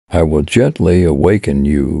I will gently awaken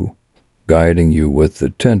you, guiding you with the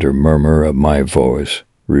tender murmur of my voice,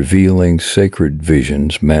 revealing sacred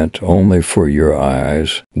visions meant only for your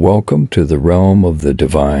eyes. Welcome to the realm of the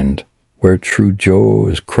divine, where true joy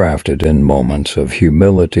is crafted in moments of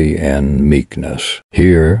humility and meekness.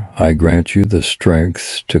 Here, I grant you the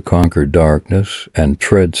strength to conquer darkness and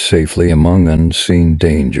tread safely among unseen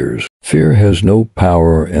dangers. Fear has no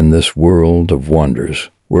power in this world of wonders,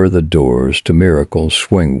 where the doors to miracles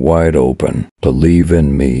swing wide open. Believe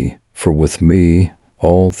in me, for with me,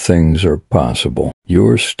 all things are possible.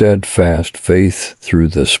 Your steadfast faith through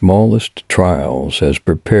the smallest trials has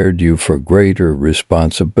prepared you for greater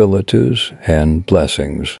responsibilities and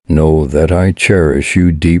blessings. Know that I cherish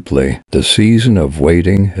you deeply. The season of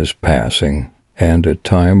waiting is passing, and a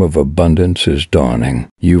time of abundance is dawning.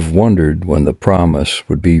 You've wondered when the promise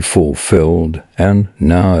would be fulfilled, and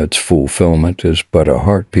now its fulfillment is but a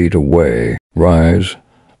heartbeat away. Rise,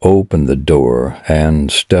 open the door, and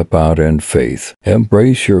step out in faith.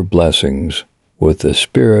 Embrace your blessings with the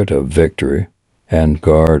spirit of victory, and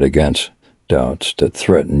guard against doubts that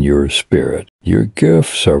threaten your spirit. Your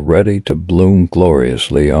gifts are ready to bloom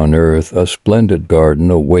gloriously on earth. A splendid garden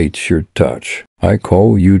awaits your touch. I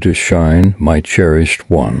call you to shine, my cherished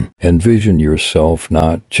one. Envision yourself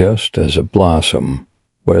not just as a blossom,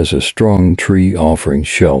 but as a strong tree offering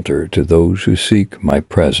shelter to those who seek my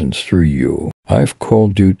presence through you. I've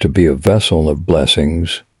called you to be a vessel of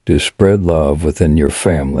blessings, to spread love within your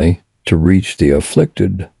family, to reach the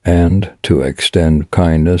afflicted, and to extend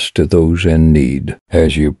kindness to those in need.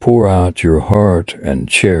 As you pour out your heart and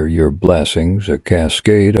share your blessings, a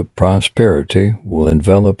cascade of prosperity will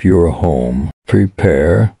envelop your home.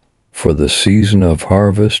 Prepare, for the season of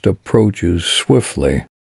harvest approaches swiftly.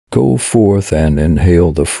 Go forth and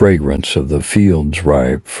inhale the fragrance of the fields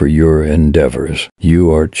ripe for your endeavors.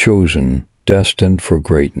 You are chosen, destined for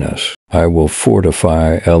greatness. I will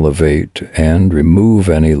fortify, elevate, and remove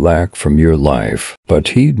any lack from your life. But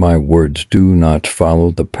heed my words, do not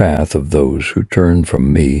follow the path of those who turn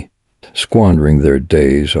from me, squandering their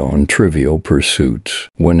days on trivial pursuits.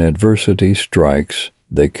 When adversity strikes,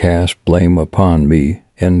 they cast blame upon me,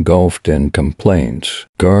 engulfed in complaints.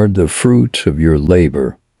 Guard the fruits of your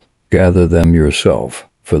labor. Gather them yourself.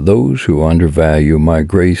 For those who undervalue my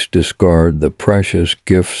grace, discard the precious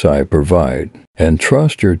gifts I provide.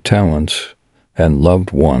 Entrust your talents and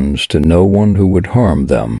loved ones to no one who would harm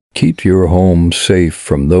them. Keep your home safe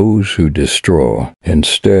from those who destroy.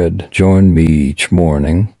 Instead, join me each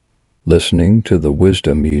morning, listening to the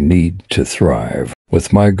wisdom you need to thrive.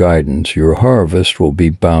 With my guidance, your harvest will be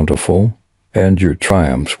bountiful, and your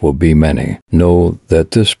triumphs will be many. Know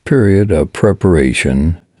that this period of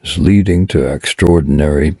preparation is leading to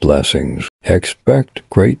extraordinary blessings. Expect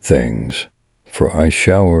great things, for I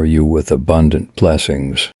shower you with abundant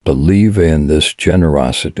blessings. Believe in this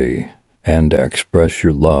generosity and express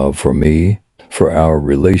your love for me, for our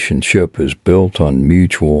relationship is built on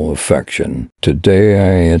mutual affection. Today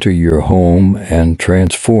I enter your home and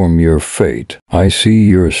transform your fate. I see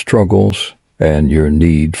your struggles and your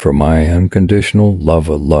need for my unconditional love,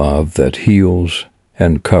 a love that heals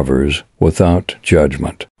and covers without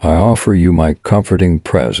judgment. I offer you my comforting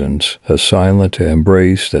presence, a silent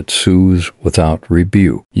embrace that soothes without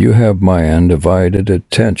rebuke. You have my undivided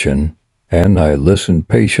attention, and I listen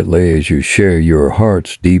patiently as you share your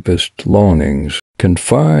heart's deepest longings.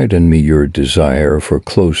 Confide in me your desire for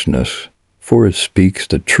closeness, for it speaks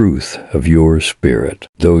the truth of your spirit.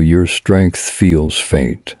 Though your strength feels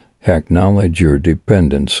faint, acknowledge your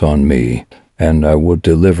dependence on me, and I will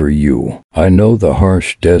deliver you. I know the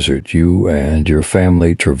harsh desert you and your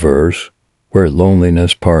family traverse, where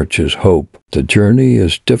loneliness parches hope. The journey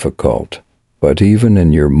is difficult, but even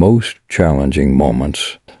in your most challenging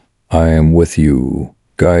moments, I am with you,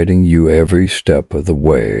 guiding you every step of the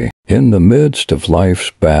way. In the midst of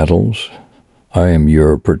life's battles, I am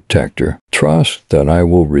your protector. Trust that I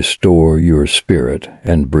will restore your spirit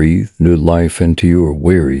and breathe new life into your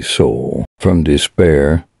weary soul. From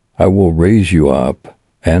despair, I will raise you up,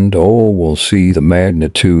 and all will see the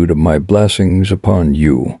magnitude of my blessings upon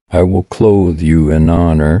you. I will clothe you in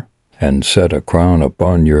honor and set a crown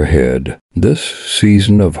upon your head. This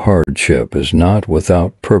season of hardship is not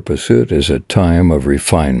without purpose. It is a time of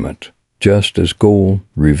refinement. Just as gold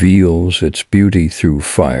reveals its beauty through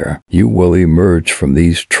fire, you will emerge from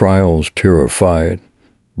these trials purified,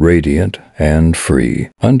 radiant, and free.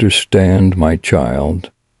 Understand, my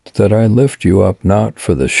child, that I lift you up not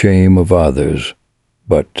for the shame of others,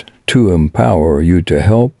 but to empower you to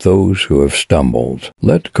help those who have stumbled.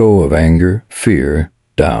 Let go of anger, fear,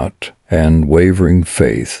 doubt, and wavering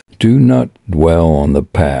faith. Do not dwell on the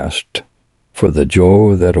past, for the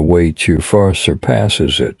joy that awaits you far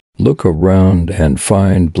surpasses it. Look around and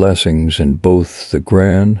find blessings in both the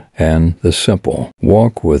grand and the simple.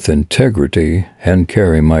 Walk with integrity and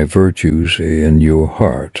carry my virtues in your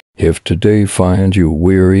heart. If today finds you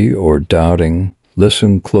weary or doubting,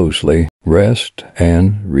 listen closely, rest,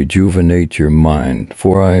 and rejuvenate your mind,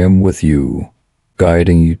 for I am with you,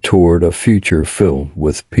 guiding you toward a future filled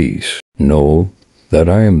with peace. Know that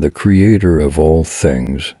I am the creator of all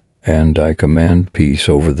things, and I command peace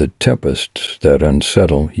over the tempests that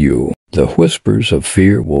unsettle you. The whispers of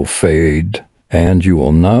fear will fade, and you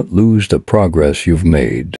will not lose the progress you've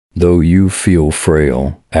made. Though you feel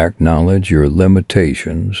frail, acknowledge your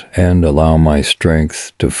limitations and allow my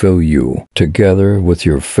strength to fill you. Together with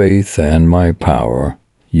your faith and my power,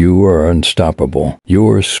 you are unstoppable.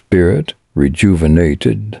 Your spirit,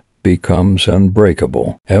 rejuvenated, becomes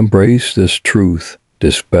unbreakable. Embrace this truth,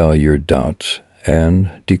 dispel your doubts,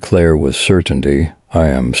 and declare with certainty, I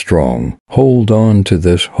am strong. Hold on to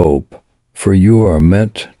this hope, for you are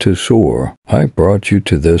meant to soar. I brought you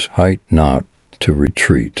to this height not to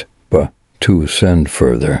retreat, but to ascend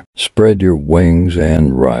further. Spread your wings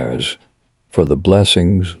and rise, for the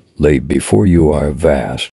blessings laid before you are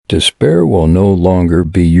vast. Despair will no longer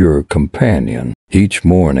be your companion. Each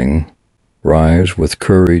morning, rise with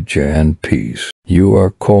courage and peace. You are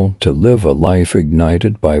called to live a life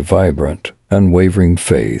ignited by vibrant, unwavering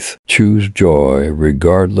faith. Choose joy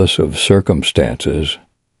regardless of circumstances,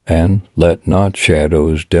 and let not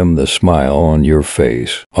shadows dim the smile on your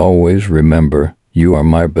face. Always remember, you are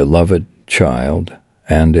my beloved child,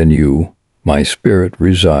 and in you, my spirit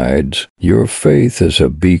resides. Your faith is a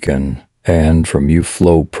beacon, and from you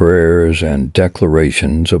flow prayers and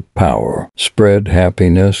declarations of power. Spread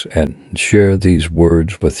happiness and share these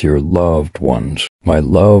words with your loved ones. My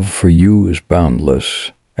love for you is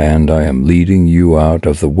boundless, and I am leading you out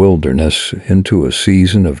of the wilderness into a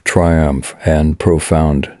season of triumph and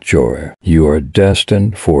profound joy. You are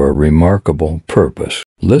destined for a remarkable purpose.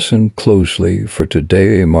 Listen closely, for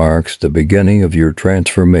today marks the beginning of your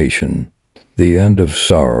transformation, the end of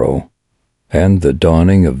sorrow, and the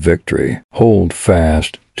dawning of victory. Hold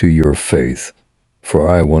fast to your faith, for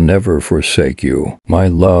I will never forsake you. My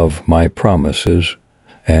love, my promises,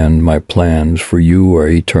 and my plans for you are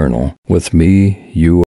eternal. With me, you